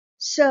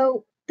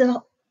So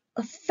the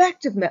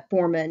effect of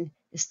metformin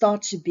is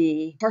thought to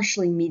be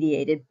partially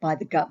mediated by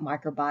the gut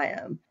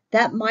microbiome.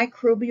 That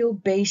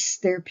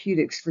microbial-based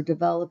therapeutics for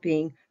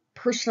developing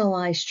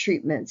personalized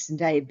treatments in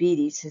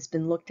diabetes has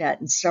been looked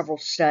at in several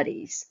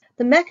studies.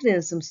 The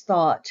mechanisms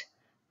thought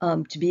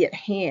to be at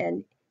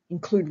hand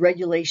include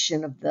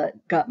regulation of the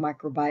gut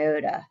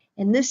microbiota.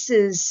 And this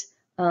has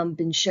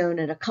been shown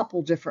at a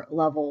couple different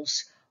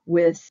levels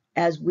with,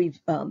 as we've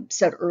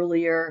said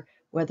earlier,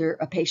 whether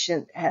a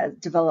patient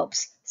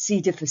develops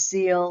C.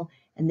 difficile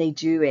and they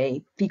do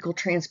a fecal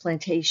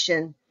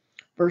transplantation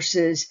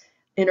versus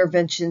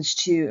interventions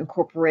to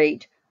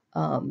incorporate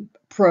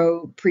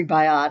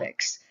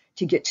prebiotics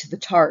to get to the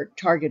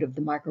target of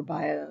the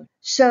microbiome.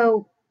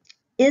 So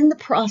in the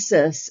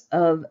process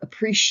of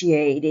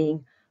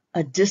appreciating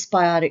a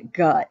dysbiotic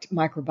gut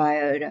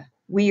microbiota,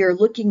 we are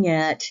looking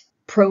at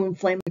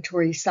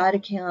pro-inflammatory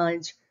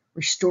cytokines,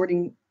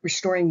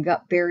 restoring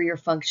gut barrier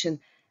function,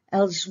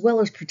 as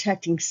well as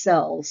protecting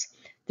cells,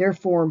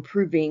 therefore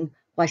improving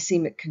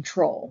glycemic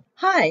control.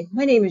 Hi,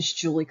 my name is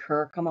Julie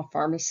Kirk. I'm a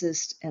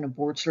pharmacist and a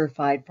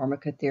board-certified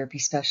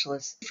pharmacotherapy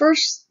specialist.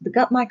 First, the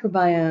gut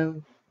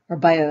microbiome, or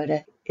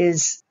biota,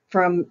 is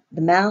from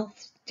the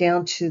mouth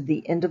down to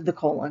the end of the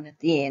colon at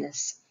the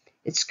anus.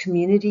 It's a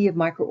community of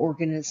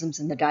microorganisms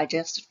in the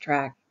digestive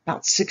tract,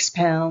 about 6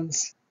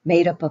 pounds,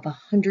 made up of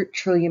 100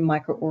 trillion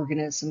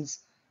microorganisms,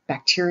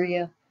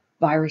 bacteria,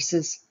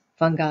 viruses,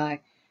 fungi,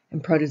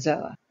 and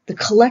protozoa. The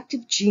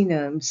collective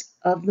genomes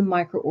of the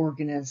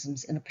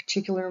microorganisms in a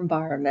particular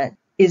environment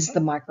is the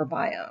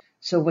microbiome.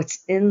 So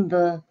what's in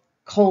the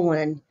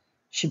colon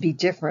should be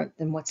different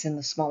than what's in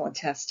the small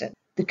intestine.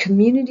 The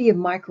community of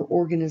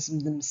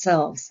microorganisms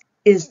themselves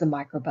is the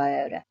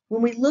microbiota.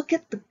 When we look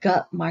at the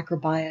gut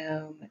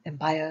microbiome and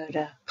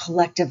biota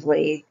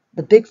collectively,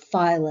 the big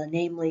phyla,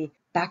 namely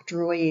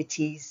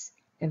Bacteroidetes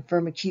and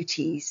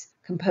Firmicutes,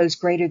 compose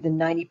greater than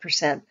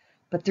 90%,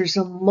 but there's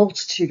a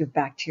multitude of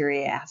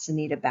bacteria,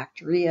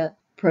 Acinetobacteria,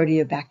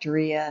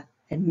 Proteobacteria,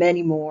 and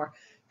many more.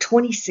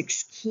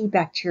 26 key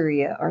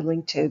bacteria are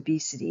linked to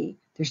obesity.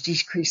 There's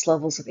decreased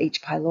levels of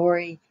H.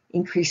 pylori,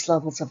 increased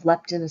levels of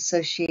leptin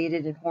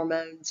associated in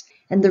hormones,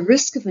 and the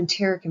risk of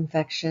enteric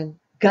infection,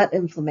 gut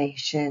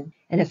inflammation,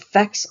 and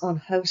effects on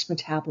host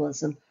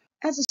metabolism.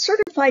 As a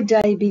certified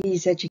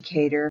diabetes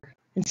educator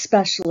and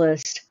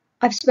specialist,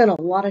 I've spent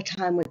a lot of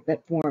time with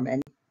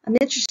metformin. I'm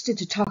interested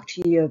to talk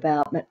to you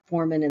about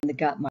metformin and the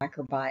gut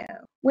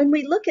microbiome. When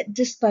we look at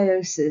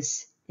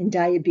dysbiosis in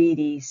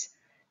diabetes,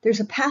 there's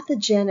a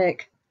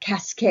pathogenic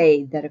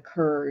cascade that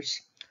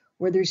occurs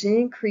where there's an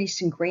increase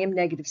in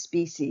gram-negative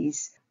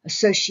species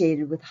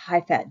associated with a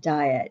high-fat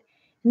diet.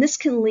 And this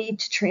can lead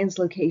to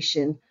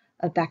translocation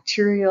of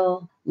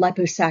bacterial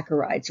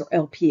liposaccharides,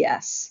 or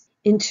LPS,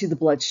 into the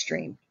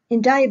bloodstream.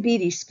 In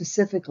diabetes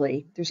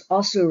specifically, there's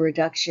also a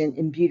reduction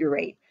in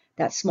butyrate,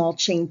 that small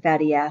chain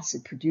fatty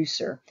acid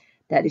producer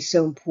that is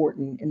so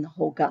important in the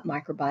whole gut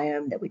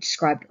microbiome that we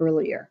described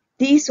earlier.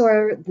 These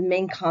are the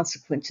main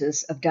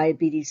consequences of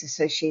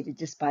diabetes-associated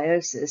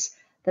dysbiosis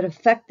that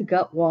affect the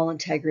gut wall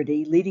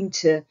integrity, leading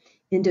to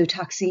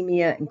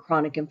endotoxemia and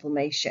chronic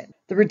inflammation.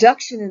 The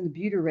reduction in the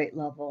butyrate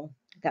level,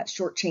 that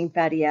short-chain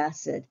fatty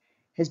acid,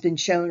 has been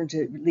shown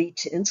to lead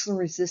to insulin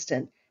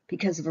resistance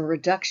because of a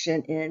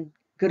reduction in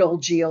good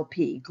old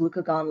GLP,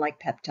 glucagon-like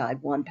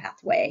peptide 1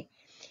 pathway.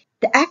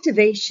 The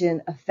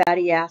activation of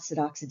fatty acid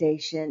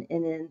oxidation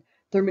and in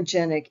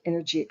thermogenic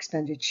energy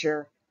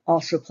expenditure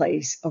also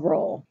plays a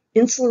role.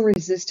 Insulin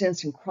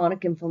resistance and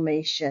chronic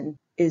inflammation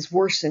is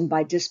worsened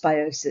by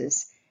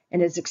dysbiosis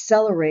and is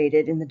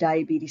accelerated in the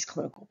diabetes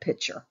clinical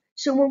picture.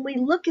 So when we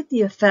look at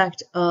the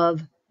effect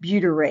of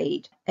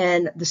butyrate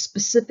and the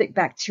specific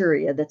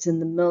bacteria that's in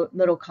the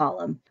middle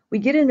column, we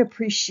get an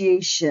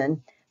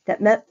appreciation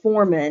that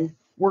metformin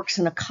works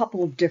in a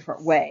couple of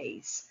different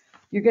ways.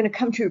 You're going to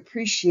come to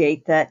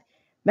appreciate that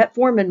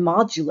metformin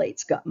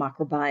modulates gut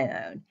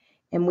microbiome,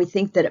 and we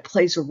think that it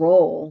plays a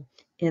role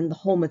in the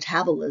whole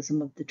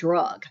metabolism of the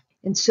drug.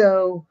 And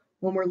so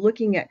when we're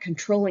looking at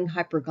controlling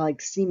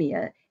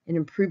hyperglycemia and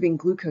improving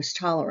glucose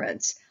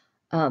tolerance,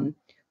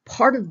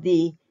 part of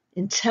the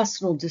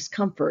intestinal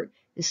discomfort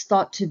is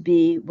thought to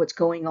be what's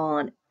going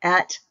on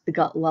at the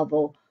gut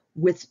level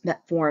with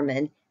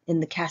metformin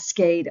in the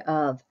cascade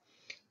of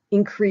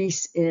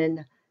increase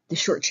in the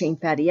short-chain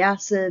fatty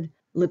acid,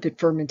 lipid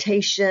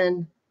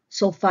fermentation,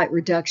 sulfite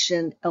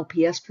reduction,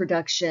 LPS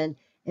production,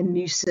 and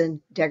mucin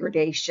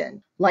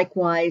degradation.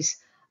 Likewise,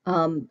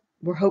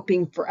 we're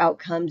hoping for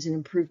outcomes and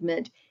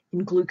improvement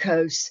in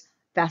glucose,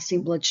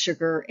 fasting blood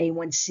sugar,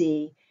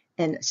 A1C,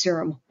 and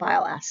serum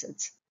bile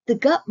acids. The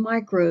gut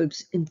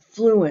microbes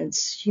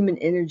influence human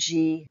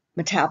energy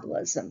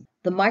metabolism.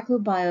 The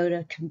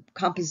microbiota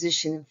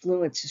composition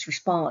influences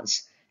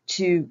response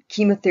to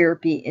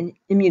chemotherapy and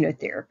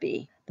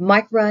immunotherapy. The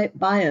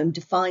microbiome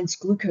defines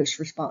glucose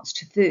response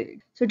to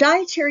food. So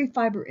dietary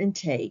fiber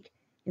intake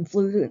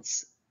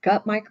influences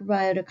gut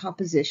microbiota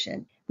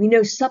composition. We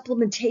know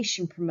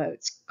supplementation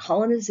promotes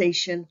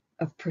colonization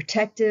of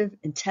protective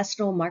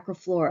intestinal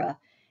microflora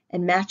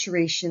and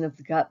maturation of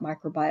the gut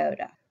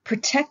microbiota.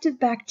 protective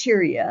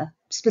bacteria,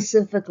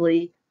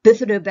 specifically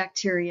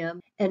bifidobacterium,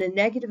 and a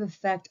negative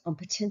effect on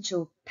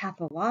potential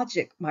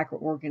pathologic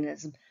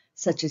microorganisms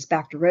such as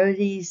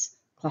Bacteroides,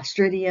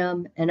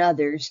 Clostridium, and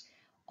others,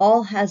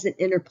 all has an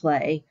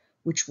interplay,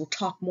 which we'll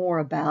talk more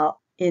about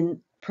in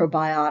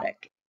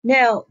probiotic.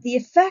 Now, the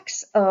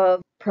effects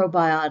of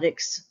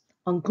probiotics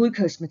on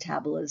glucose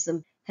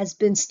metabolism has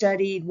been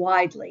studied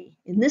widely.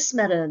 In this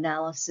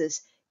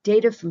meta-analysis,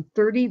 data from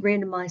 30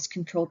 randomized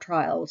controlled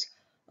trials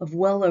of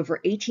well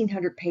over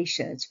 1,800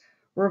 patients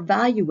were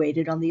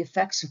evaluated on the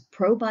effects of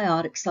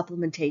probiotic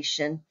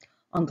supplementation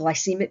on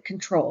glycemic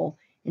control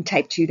in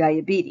type 2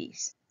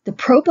 diabetes. The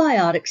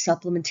probiotic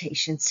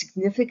supplementation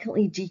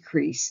significantly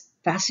decreased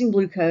fasting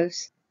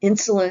glucose,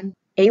 insulin,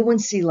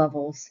 A1C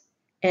levels,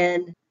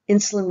 and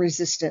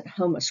insulin-resistant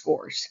HOMA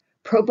scores.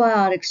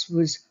 Probiotics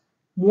was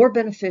more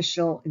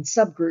beneficial in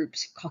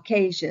subgroups,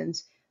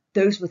 Caucasians,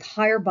 those with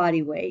higher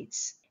body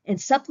weights, and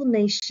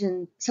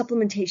supplementation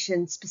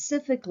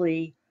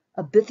specifically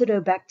of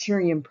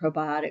bifidobacterium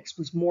probiotics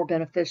was more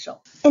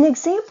beneficial. An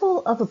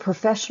example of a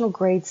professional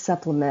grade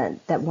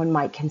supplement that one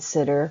might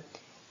consider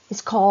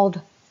is called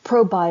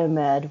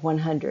Probiomed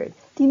 100.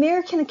 The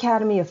American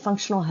Academy of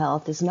Functional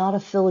Health is not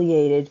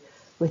affiliated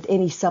with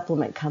any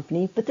supplement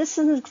company, but this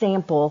is an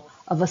example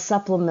of a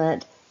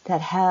supplement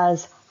that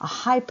has a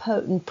high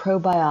potent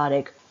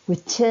probiotic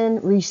with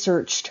 10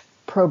 researched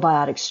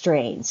probiotic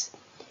strains.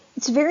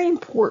 It's very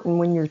important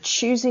when you're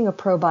choosing a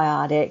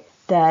probiotic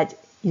that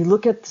you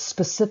look at the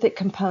specific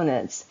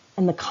components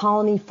and the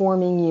colony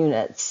forming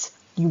units.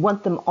 You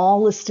want them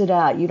all listed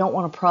out. You don't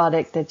want a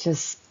product that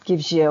just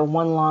gives you a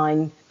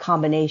one-line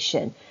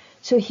combination.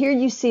 So here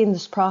you see in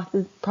this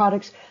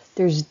products,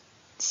 there's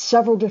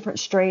several different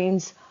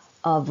strains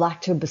of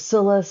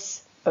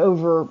lactobacillus,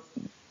 over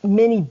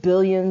many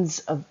billions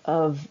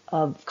of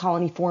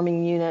colony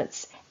forming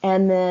units,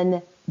 and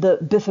then the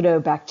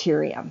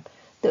bifidobacterium.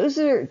 Those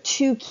are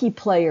two key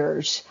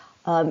players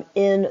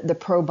in the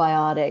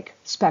probiotic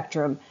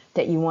spectrum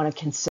that you want to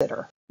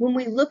consider. When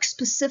we look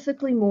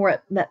specifically more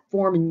at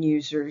metformin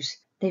users,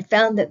 they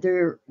found that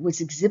there was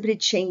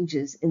exhibited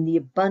changes in the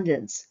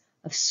abundance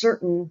of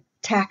certain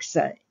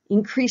taxa,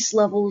 increased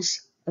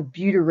levels of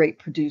butyrate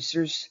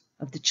producers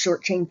of the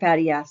short-chain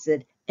fatty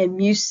acid, and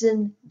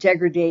mucin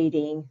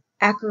degrading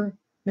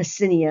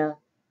Akkermansia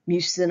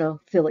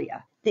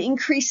mucinophilia. The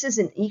increases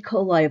in E.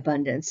 coli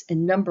abundance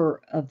and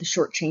number of the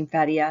short-chain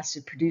fatty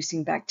acid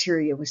producing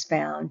bacteria was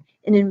found,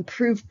 and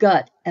improved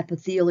gut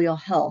epithelial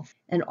health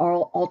and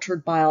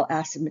altered bile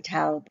acid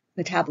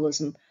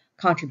metabolism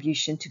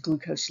contribution to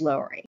glucose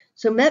lowering.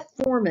 So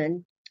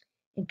metformin,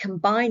 in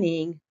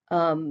combining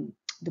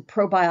the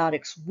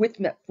probiotics with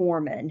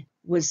metformin,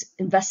 was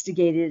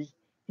investigated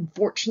in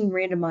 14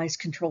 randomized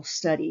control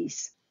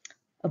studies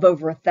of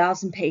over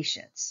 1,000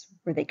 patients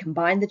where they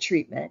combined the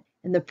treatment,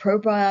 and the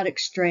probiotic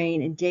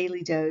strain and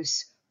daily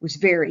dose was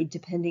varied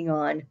depending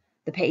on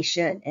the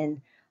patient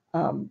and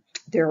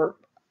their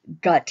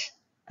gut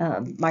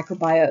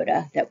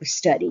microbiota that was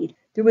studied.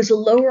 There was a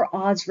lower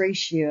odds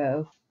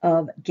ratio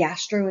of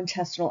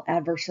gastrointestinal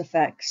adverse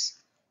effects,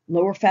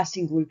 lower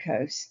fasting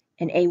glucose,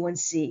 and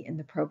A1C in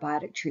the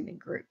probiotic treatment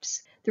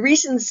groups. The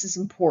reason this is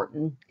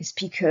important is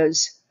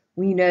because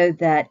we know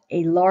that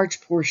a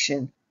large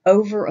portion,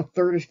 over a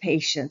third of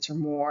patients or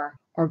more,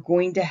 are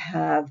going to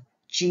have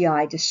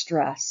GI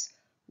distress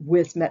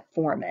with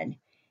metformin.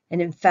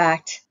 And in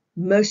fact,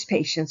 most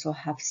patients will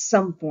have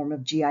some form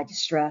of GI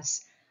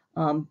distress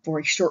for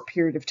a short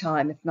period of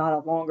time, if not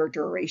a longer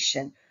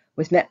duration,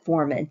 with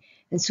metformin.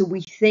 And so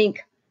we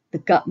think the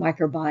gut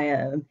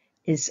microbiome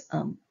is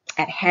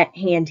at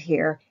hand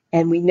here.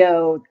 And we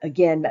know,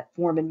 again,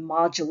 metformin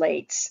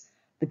modulates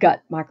the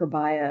gut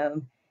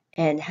microbiome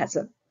and has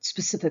a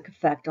specific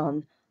effect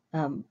on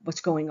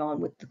what's going on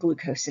with the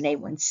glucose and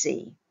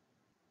A1C.